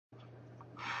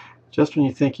Just when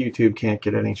you think YouTube can't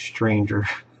get any stranger.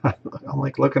 I'm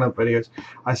like looking up videos.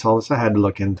 I saw this. I had to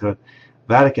look into it.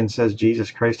 Vatican says Jesus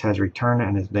Christ has returned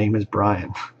and his name is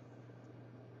Brian.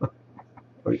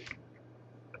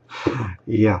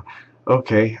 Yeah.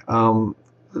 Okay.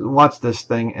 Watch this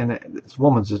thing, and this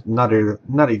woman's just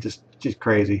nutty, just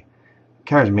crazy,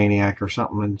 charismaniac or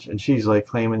something, and she's like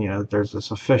claiming, that there's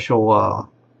this official.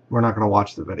 We're not going to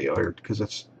watch the video here because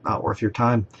it's not worth your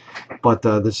time. But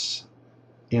this,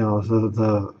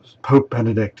 the Pope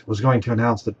Benedict was going to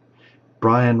announce that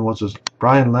Brian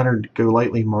Leonard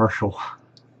Golightly Marshall.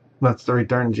 That's the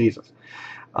return Jesus.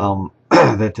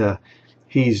 That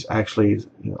he's actually,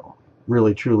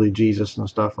 really truly Jesus and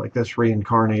stuff like this,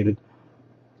 reincarnated.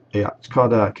 Yeah, it's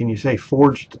called, can you say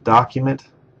forged document?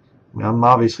 I mean, I'm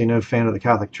obviously no fan of the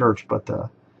Catholic Church, but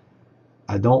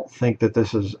I don't think that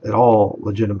this is at all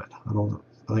legitimate.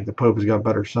 I think the Pope has got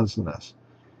better sense than this.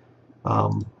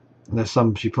 And there's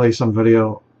she plays some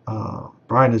video.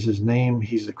 Brian is his name.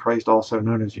 He's the Christ, also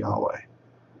known as Yahweh.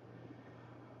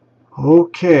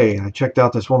 Okay, I checked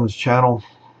out this woman's channel.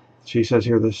 She says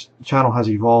here, this channel has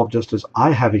evolved just as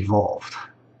I have evolved.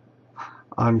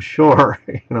 I'm sure,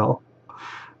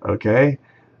 Okay.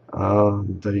 So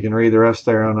you can read the rest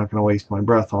there. I'm not going to waste my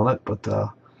breath on it, but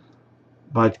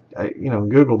I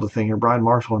Googled the thing here, Brian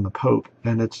Marshall and the Pope,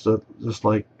 and it's just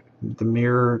like the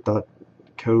mirror.co.uk,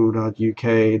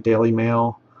 Daily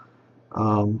Mail,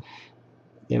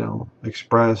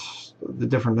 Express, the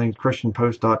different things,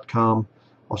 ChristianPost.com,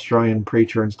 Australian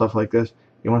preacher and stuff like this.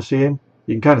 You want to see him?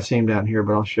 You can kind of see him down here,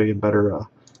 but I'll show you a better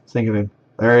thing of him.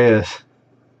 There he is.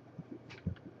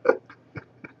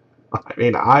 I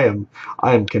mean, I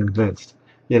am convinced.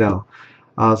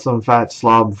 Some fat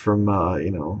slob from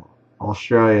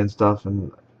Australia and stuff,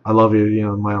 and I love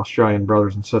you, my Australian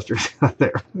brothers and sisters out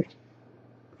there.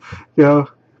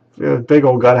 Big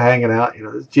old gut hanging out.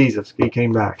 It's Jesus. He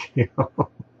came back.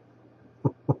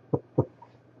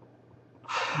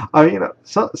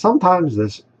 Sometimes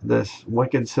this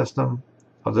wicked system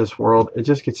of this world, it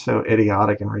just gets so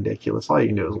idiotic and ridiculous. All you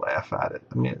can do is laugh at it.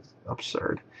 I mean, it's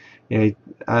absurd. I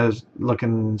was looking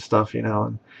and stuff,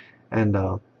 and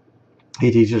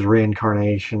he teaches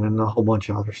reincarnation and a whole bunch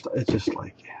of other stuff. It's just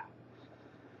like, yeah.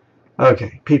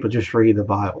 Okay, people just read the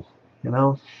Bible.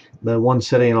 The one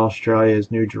city in Australia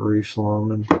is New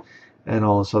Jerusalem, and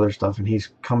all this other stuff, and he's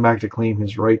come back to claim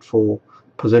his rightful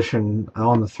position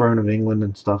on the throne of England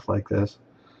and stuff like this.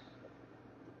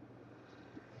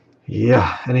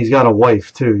 Yeah, and he's got a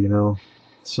wife too,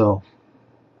 so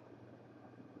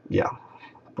yeah.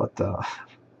 But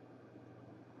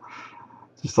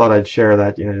just thought I'd share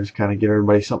that, just kind of give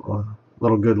everybody something, a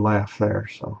little good laugh there.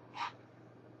 So,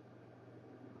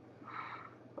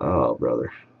 oh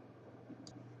brother.